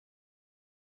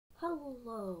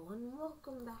Hello and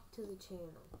welcome back to the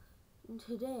channel. And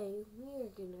today we are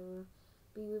gonna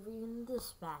be reviewing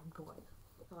this bad boy,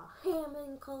 the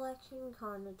Hammond collection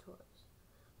Carnotaurus.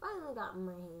 Finally got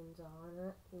my hands on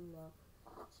it, even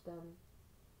though it's been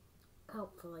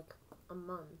out for like a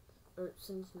month, or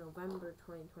since November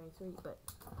 2023, but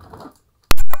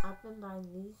I've been buying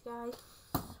these guys,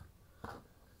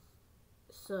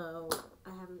 so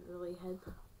I haven't really had,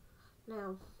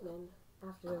 now then,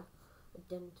 after a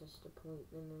dentist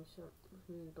appointment or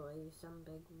some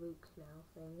big root canal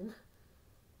thing, and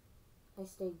I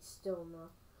stayed still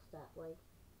enough that like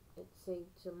it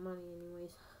saved some money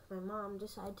anyways. My mom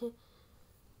decided to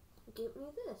get me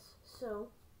this, so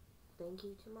thank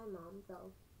you to my mom,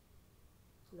 though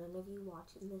none of you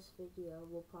watching this video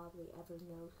will probably ever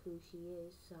know who she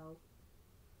is, so,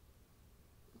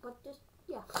 but just,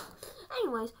 yeah.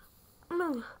 Anyways,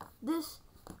 this,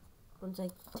 once I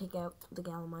take out the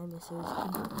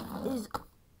Gallimimuses, is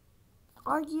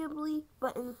arguably,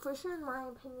 but for sure in my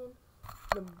opinion,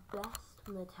 the best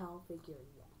Mattel figure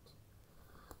yet.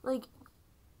 Like,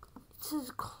 it's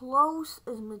as close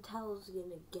as Mattel's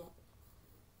gonna get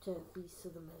to Beasts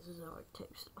of the Mesozoic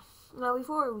type stuff. Now,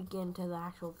 before we get into the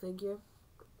actual figure,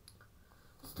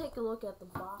 let's take a look at the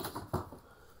box.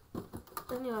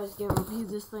 I knew I was gonna review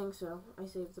this thing, so I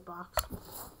saved the box.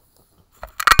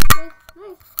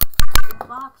 Nice. The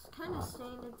box, kind of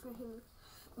standard for him,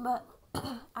 but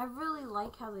I really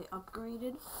like how they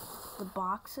upgraded the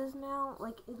boxes now.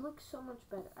 Like, it looks so much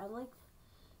better. I like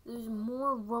there's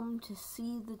more room to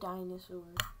see the dinosaur.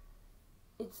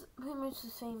 It's pretty much the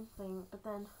same thing, but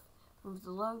then with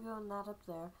the logo and that up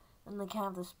there, and they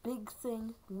have this big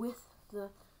thing with the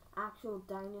actual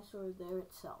dinosaur there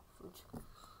itself, which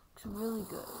looks really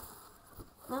good.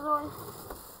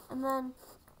 And then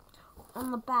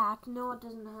on the back, no, it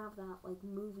doesn't have that like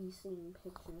movie scene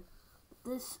picture.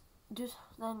 This just,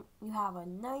 then you have a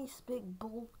nice big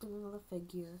bolting of the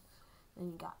figure,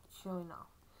 and you got showing off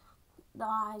the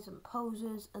eyes and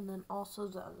poses, and then also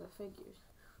the other figures.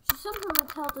 So something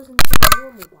Mattel doesn't do in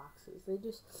normal boxes. They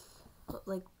just put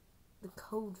like the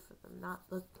code for them, not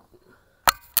the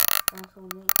actual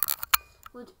name.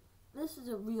 Which, this is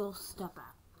a real step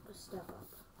up.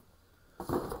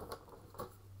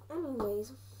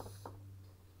 Anyways,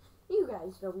 you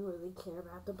guys don't really care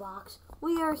about the box.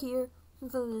 We are here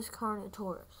for this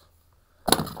Carnotaurus.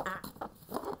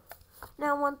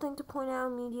 Now, one thing to point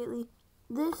out immediately,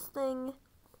 this thing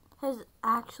has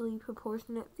actually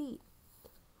proportionate feet.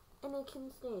 And it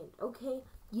can stand, okay?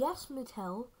 Yes,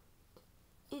 Mattel,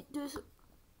 it just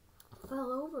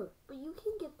fell over. But you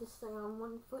can get this thing on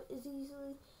one foot as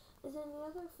easily as any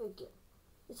other figure.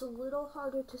 It's a little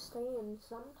harder to stand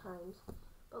sometimes,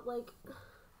 but like,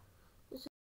 this is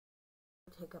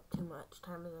take up too much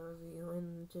time in the review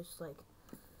and just like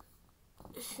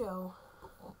show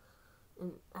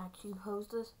and actually pose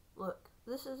this. Look,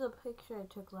 this is a picture I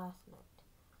took last night.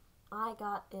 I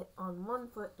got it on one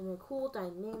foot in a cool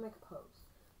dynamic pose.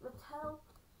 Mattel,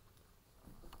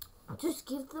 just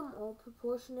give them all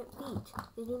proportionate feet.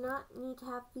 They do not need to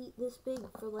have feet this big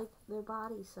for like their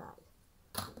body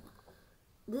size.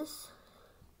 This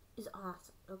is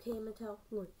awesome. Okay, Mattel,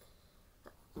 look.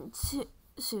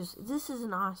 Seriously, this is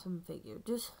an awesome figure.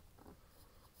 Just,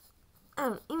 I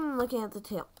don't know, even looking at the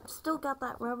tail, still got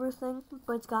that rubber thing,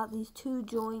 but it's got these two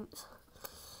joints.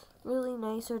 Really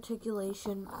nice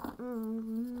articulation.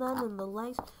 None in the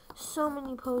legs. So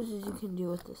many poses you can do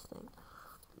with this thing.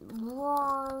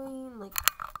 Roaring, like,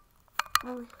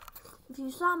 if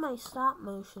you saw my stop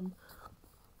motion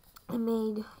I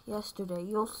made yesterday,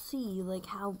 you'll see like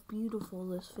how beautiful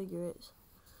this figure is.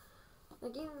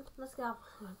 Like, even, let's go.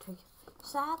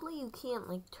 Sadly, you can't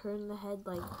like turn the head,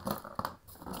 like,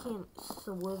 you can't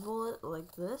swivel it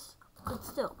like this, but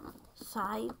still,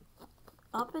 side,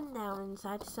 up and down and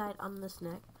side to side on this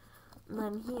neck. And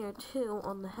then here too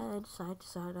on the head, side to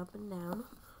side, up and down.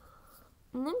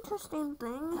 An interesting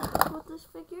thing with this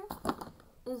figure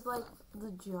is like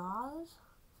the jaws.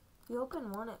 If you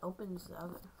open one, it opens the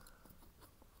other.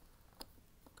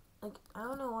 Like, I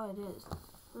don't know what it is.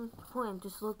 Point,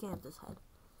 just looking at this head.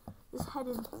 This head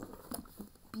is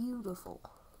beautiful.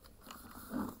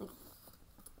 Like,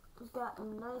 it's got a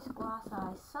nice glass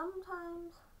eye.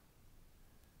 Sometimes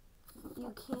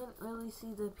you can't really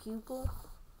see the pupil,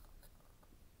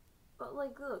 but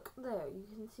like, look, there, you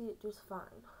can see it just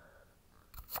fine.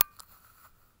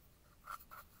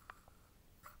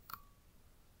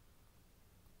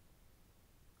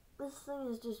 This thing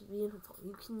is just beautiful.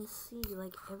 You can see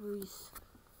like every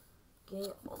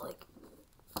scale, like,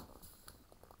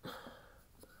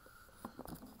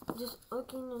 just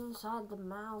looking inside the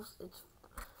mouth, it's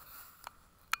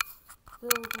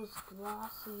filled with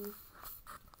glossy.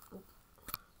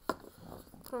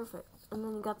 Perfect. And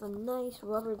then you got the nice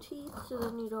rubber teeth, so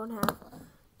then you don't have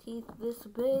teeth this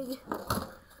big.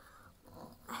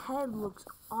 Head looks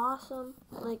awesome.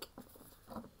 Like,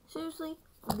 seriously,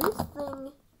 this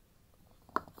thing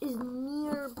is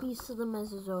near Beast of the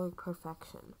Mesozoic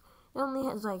perfection. It only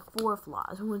has like 4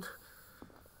 flaws when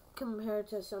compared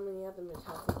to so many other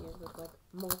Mattel figures with like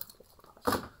multiple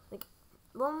flaws. Like,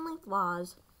 the only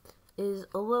flaws is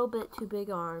a little bit too big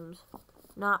arms,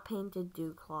 not painted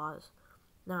dew claws,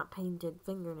 not painted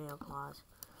fingernail claws,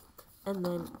 and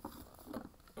then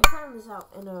I found this out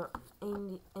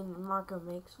in Marco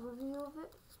Makes review of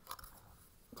it.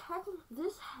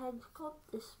 This head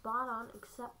sculpt is spot on,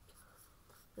 except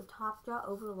the top jaw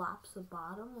overlaps the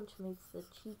bottom, which makes the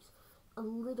cheeks a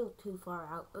little too far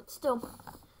out, but still,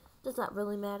 does that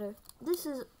really matter? This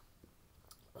is,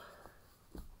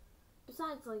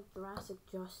 besides like Jurassic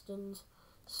Justin's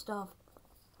stuff,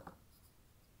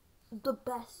 the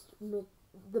best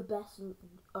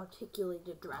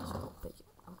articulated Jurassic figure.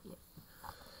 Oh, yeah.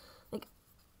 Like,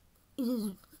 it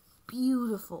is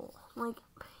beautiful. Like,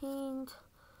 paint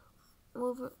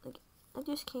over, like, I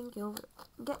just can't get over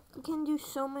it. Can do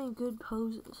so many good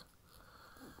poses.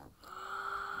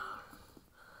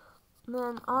 And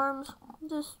then arms,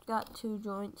 just got 2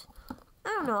 joints. I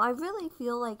don't know, I really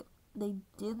feel like they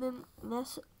didn't I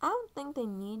don't think they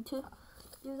need to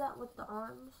do that with the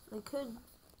arms. They could.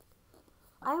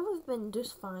 I would have been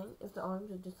just fine if the arms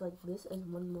were just like this as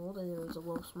one mold and it was a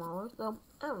little smaller, so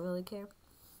I don't really care.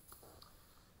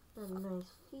 Then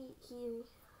nice feet here.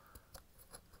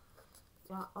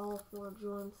 Got all 4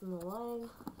 joints in the leg.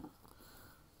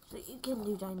 So you can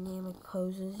do dynamic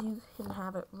poses. You can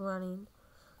have it running.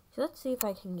 So let's see if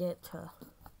I can get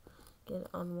it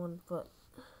on 1 foot.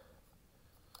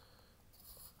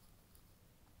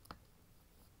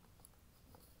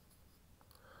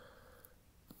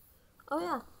 Oh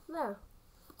yeah, there.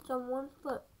 It's on 1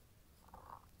 foot.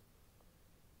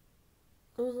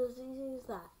 It was as easy as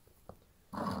that.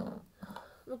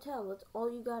 Mattel, that's all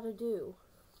you gotta do.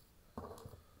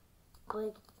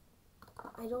 Like,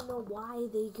 I don't know why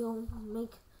they go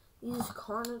make these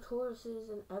Carnotauruses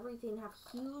and everything have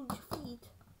huge feet.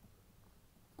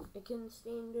 It can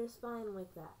stand their spine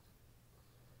like that.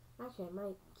 Actually, I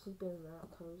might keep it in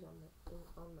that pose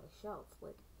on my shelf.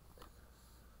 Like,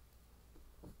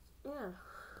 yeah.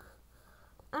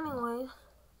 Anyways,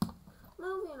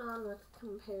 moving on with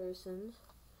comparisons.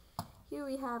 Here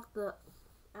we have the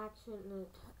action,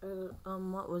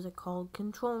 what was it called?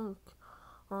 Carnotaurus.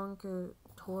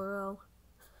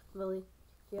 Really,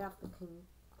 you have to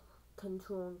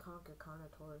control and conquer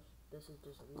Carnotaurus. This is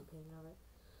just a repaint of it.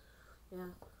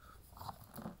 Yeah.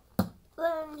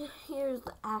 Then here's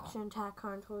the action attack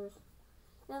Carnotaurus.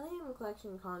 Now the Hammond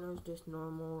Collection Carno is just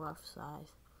normal rough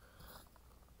size.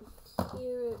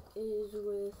 Here it is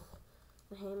with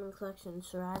the Hammond Collection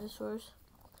Ceratosaurus.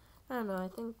 I don't know, I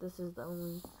think this is the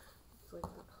only, it's like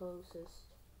the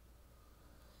closest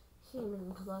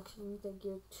Hammond Collection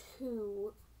figure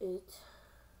to it.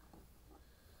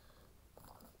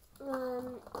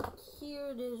 Here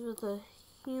it is with a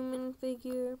human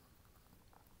figure.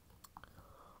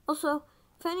 Also,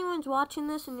 if anyone's watching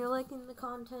this and you're liking the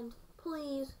content,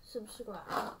 please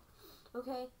subscribe.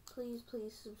 Okay? Please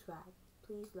subscribe.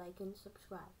 Please like and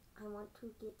subscribe. I want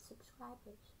to get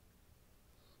subscribers.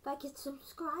 If I get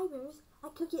subscribers, I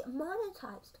could get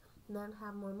monetized and then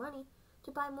have more money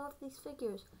to buy more of these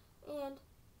figures. And,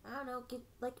 I don't know, get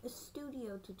like a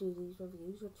studio to do these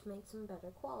reviews, which makes them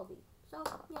better quality. So,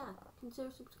 yeah,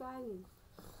 consider subscribing.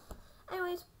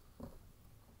 Anyways,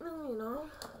 moving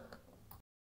on.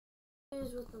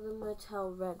 Here's with the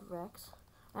Mattel Red Rex.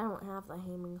 I don't have the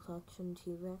Hammond Collection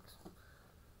T-Rex.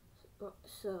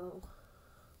 So,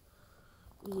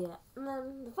 yeah. And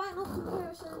then the final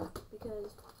comparison,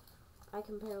 because I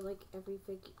compare like every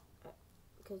figure,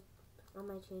 because on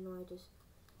my channel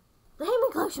the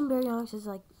Hammond Collection Baryonyx is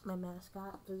like my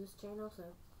mascot for this channel, so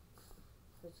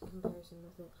there's a comparison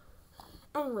with it.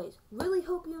 Anyways, really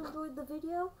hope you enjoyed the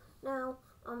video. Now,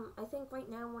 I think right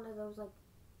now one of those like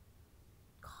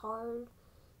card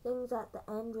things at the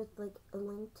end with like a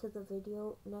link to the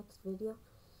video, next video.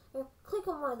 Click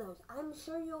on one of those. I'm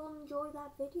sure you'll enjoy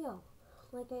that video.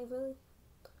 Like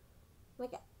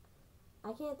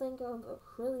I can't think of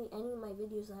really any of my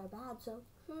videos that are bad, so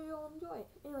sure you'll enjoy it.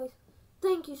 Anyways,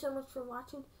 thank you so much for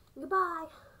watching. Goodbye.